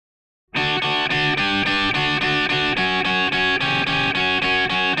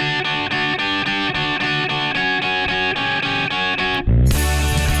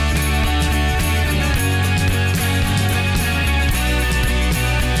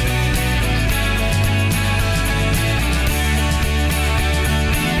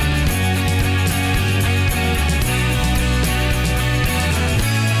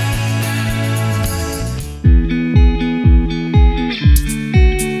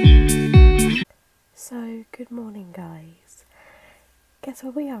morning, guys. Guess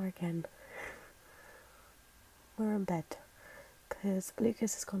where we are again? We're in bed because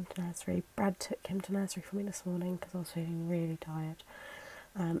Lucas has gone to nursery. Brad took him to nursery for me this morning because I was feeling really tired.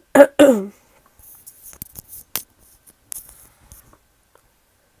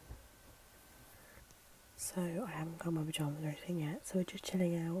 So I haven't got my pyjamas or anything yet, so we're just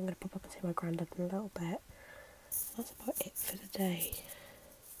chilling out. I'm going to pop up and see my granddad in a little bit. That's about it for the day.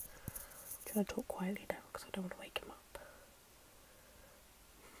 I'm trying to talk quietly now because I don't want to wake him up.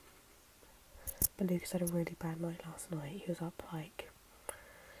 But Lucas had a really bad night last night. He was up like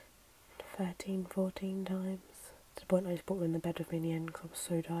 13, 14 times. To the point I just brought him in the bed with me in the end because I was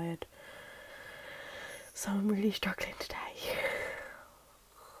so tired. So I'm really struggling today.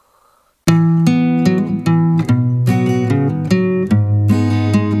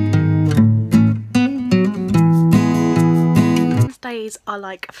 Days are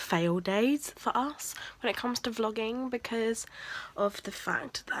like fail days for us when it comes to vlogging because of the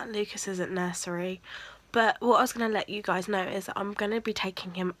fact that Lucas is at nursery. But what I was going to let you guys know is that I'm going to be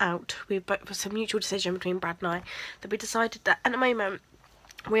taking him out. It was a mutual decision between Brad and I that we decided that at the moment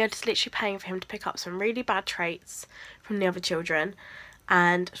we are just literally paying for him to pick up some really bad traits from the other children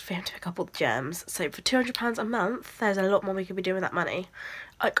and for him to pick up all the germs. So for £200 a month, there's a lot more we could be doing with that money.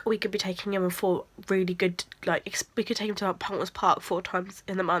 Like, we could be taking him for really good, like, we could take him to Punkers Park 4 times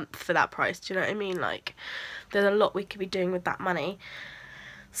in the month for that price, do you know what I mean? Like, there's a lot we could be doing with that money.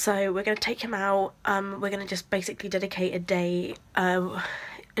 So we're going to take him out, we're going to just basically dedicate a day,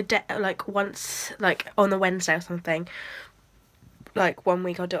 like, once, like, on the Wednesday or something. Like, 1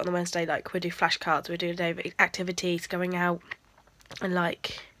 week I'll do it on the Wednesday, like, we'll do flashcards, we'll do a day of activities, going out, and,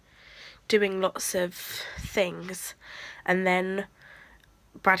 like, doing lots of things, and then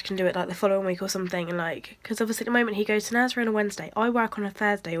Brad can do it like the following week or something, and like, because obviously at the moment he goes to nursery on a Wednesday, I work on a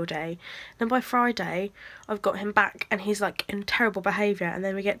Thursday all day, then by Friday I've got him back and he's like in terrible behaviour, and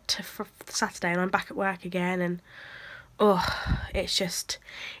then we get to Saturday and I'm back at work again, and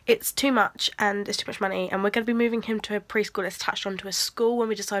it's too much, and it's too much money, and we're going to be moving him to a preschool that's attached onto a school when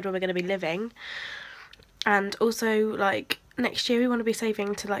we decide where we're going to be living. And also, like, next year we want to be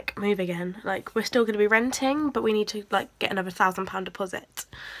saving to, like, move again. Like, we're still going to be renting, but we need to, like, get another £1,000 deposit.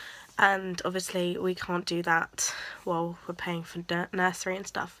 And obviously we can't do that while we're paying for nursery and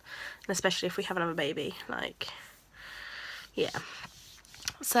stuff. And especially if we have another baby. Like, yeah.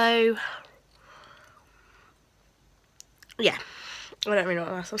 So, yeah. I don't really know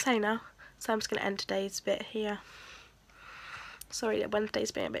what else I'm saying now. So I'm just going to end today's bit here. Sorry that Wednesday's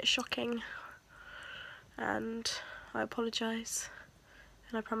been a bit shocking. And I apologise,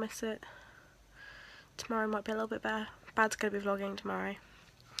 and I promise that tomorrow might be a little bit better. Brad's going to be vlogging tomorrow,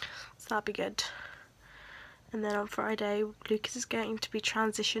 so that'll be good. And then on Friday, Lucas is going to be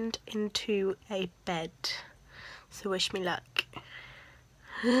transitioned into a bed, so wish me luck.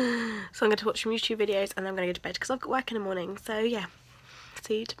 So I'm going to watch some YouTube videos and then I'm going to go to bed because I've got work in the morning, so yeah,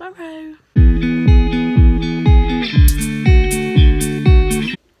 see you tomorrow.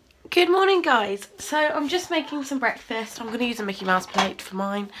 Good morning, guys. So I'm just making some breakfast. I'm going to use a Mickey Mouse plate for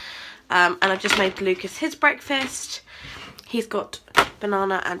mine, and I've just made Lucas his breakfast. He's got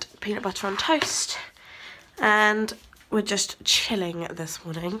banana and peanut butter on toast, and we're just chilling this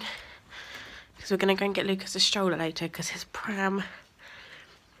morning because we're going to go and get Lucas a stroller later because his pram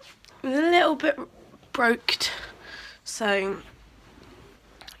is a little bit broked. So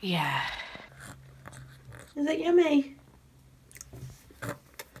yeah, is it yummy?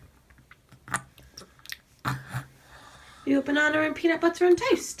 Your banana and peanut butter and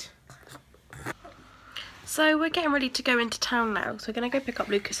toast. So we're getting ready to go into town now. So we're going to go pick up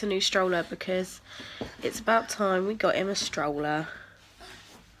Lucas a new stroller because it's about time we got him a stroller.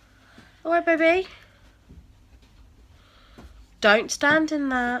 Alright, baby? Don't stand in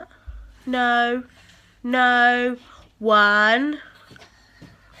that. No. No. 1.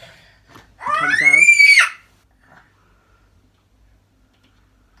 Comes out.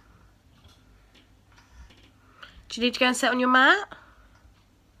 Do you need to go and sit on your mat?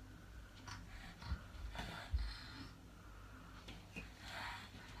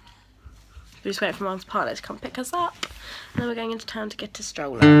 We're just waiting for Mum's partner to come pick us up. And then we're going into town to get a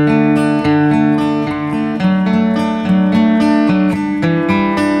stroller.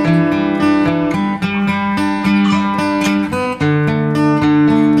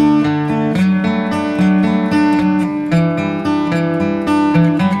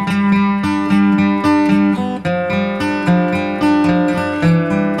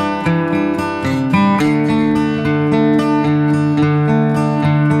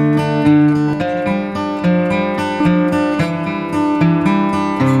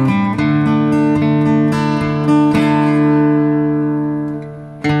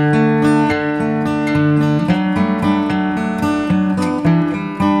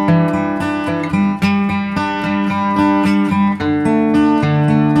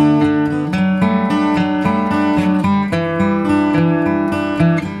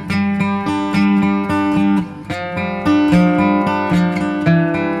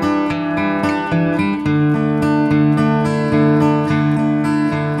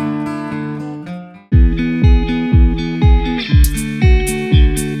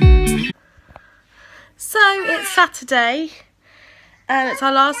 today, and it's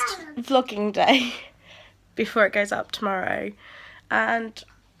our last vlogging day before it goes up tomorrow. And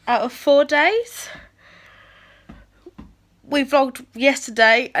out of 4 days, we vlogged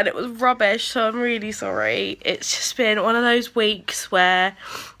yesterday and it was rubbish, so I'm really sorry. It's just been one of those weeks where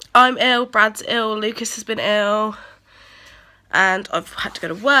I'm ill, Brad's ill, Lucas has been ill, and I've had to go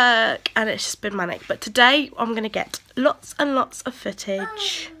to work, and it's just been manic. But today I'm going to get lots and lots of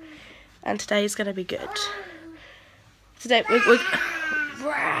footage, and today's going to be good. Today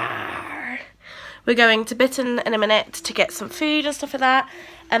we're going to Bitten in a minute to get some food and stuff like that,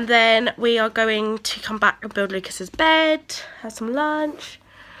 and then we are going to come back and build Lucas's bed, have some lunch,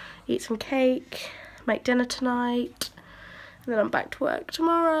 eat some cake, make dinner tonight, and then I'm back to work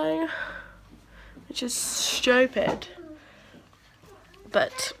tomorrow, which is stupid.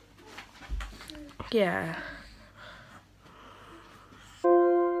 But yeah.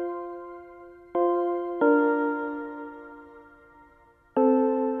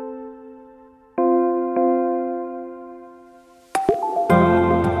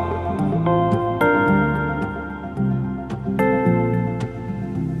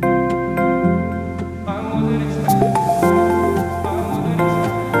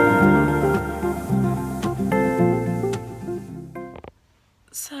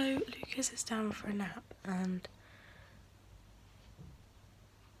 So Lucas is down for a nap, and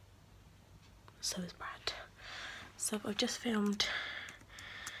so is Brad. So I've just filmed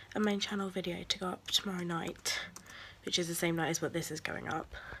a main channel video to go up tomorrow night, which is the same night as what this is going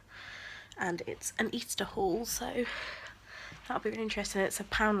up, and it's an Easter haul, so that'll be really interesting. It's a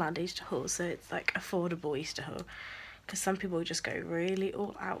Poundland Easter haul, so it's like affordable Easter haul, because some people just go really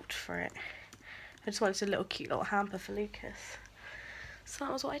all out for it. I just wanted a little cute little hamper for Lucas. So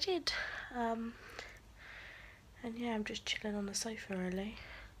that was what I did, and yeah, I'm just chilling on the sofa really,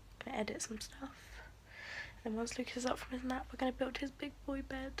 gonna edit some stuff, and then once Lucas is up from his nap, we're gonna build his big boy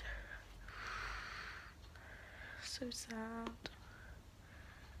bed. So sad,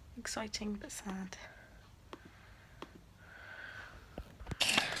 exciting but sad.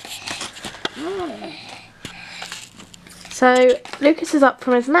 So Lucas is up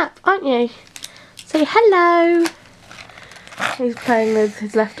from his nap, aren't you? Say hello. He's playing with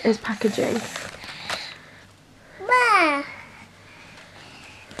his packaging. Where?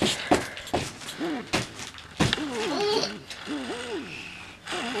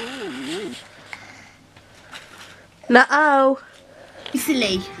 No. You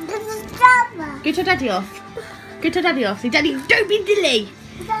silly. This is Java. Go tell Daddy off. Go tell Daddy off. Say, Daddy, don't be silly.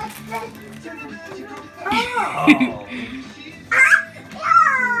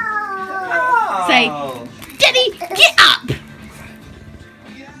 Say, Daddy, get up.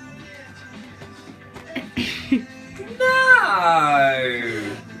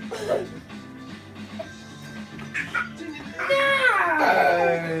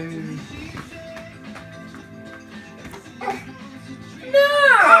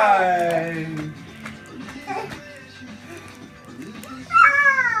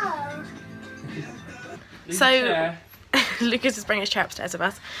 So Lucas is bringing his chair upstairs with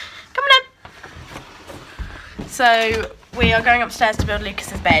us. Come on in. So we are going upstairs to build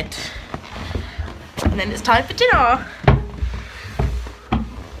Lucas's bed, and then it's time for dinner.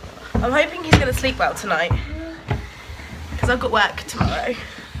 I'm hoping he's going to sleep well tonight, because I've got work tomorrow,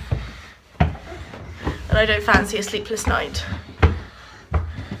 and I don't fancy a sleepless night.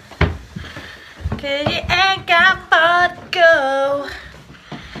 'Cause you ain't got far to go.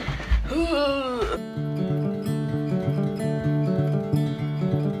 Ooh.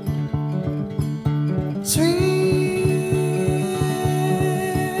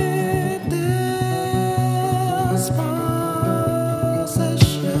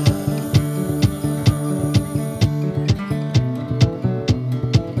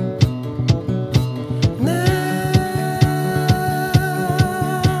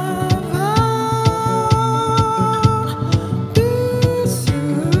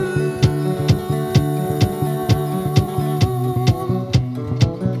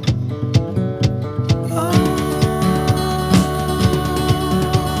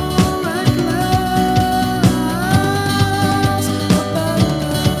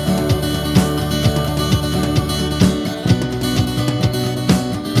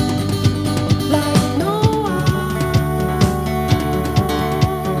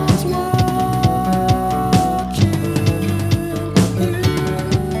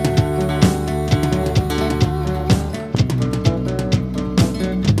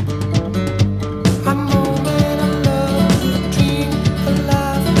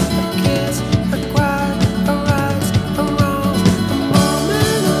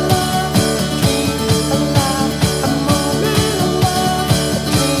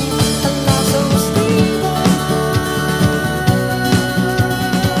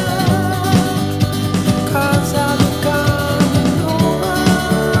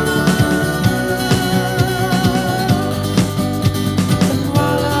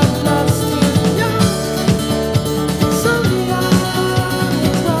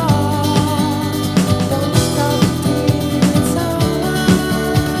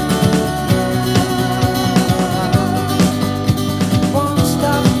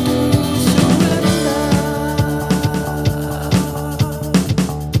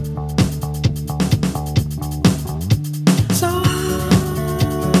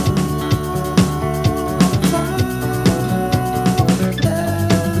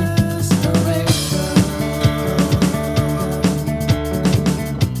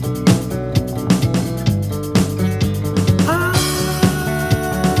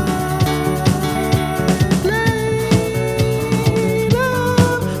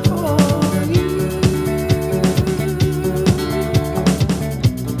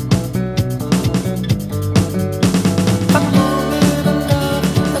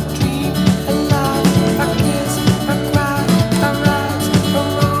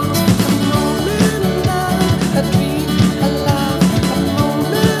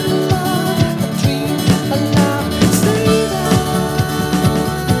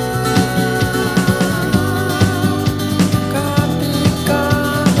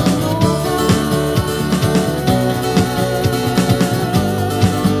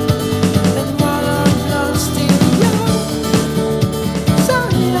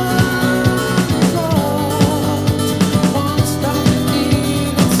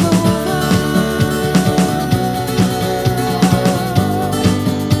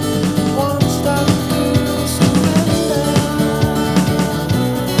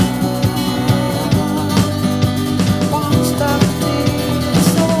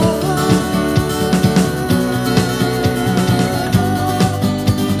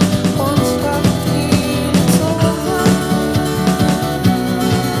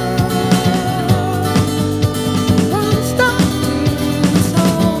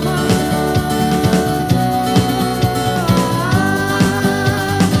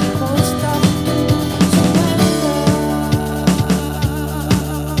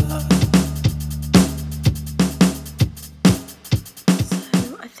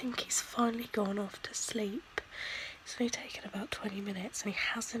 20 minutes and he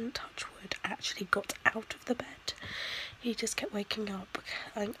hasn't, touch wood, actually got out of the bed. He just kept waking up,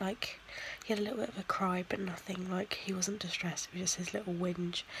 and like he had a little bit of a cry but nothing, like he wasn't distressed, it was just his little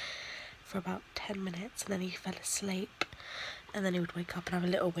whinge for about 10 minutes, and then he fell asleep, and then he would wake up and have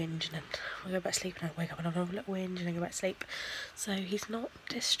a little whinge, and then we'd go back to sleep, and I'd wake up and have a little whinge, and then go back to sleep. So he's not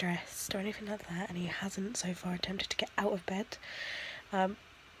distressed or anything like that, and he hasn't so far attempted to get out of bed.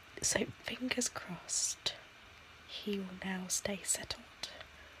 So fingers crossed he will now stay settled.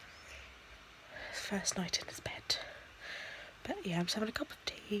 First night in his bed. But yeah, I'm just having a cup of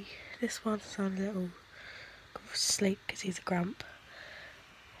tea. This one's on a little sleep because he's a grump.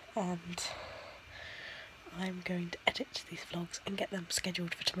 And I'm going to edit these vlogs and get them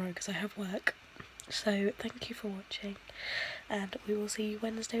scheduled for tomorrow because I have work. So thank you for watching, and we will see you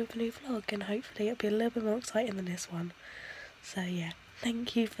Wednesday with a new vlog, and hopefully it'll be a little bit more exciting than this one. So yeah,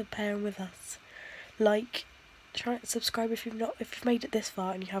 thank you for bearing with us. Like, try and subscribe if you've made it this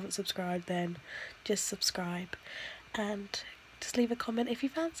far and you haven't subscribed, then just subscribe, and just leave a comment if you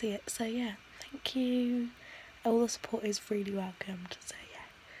fancy it. So yeah, thank you. All the support is really welcomed. So yeah,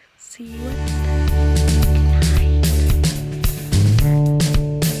 see you Wednesday.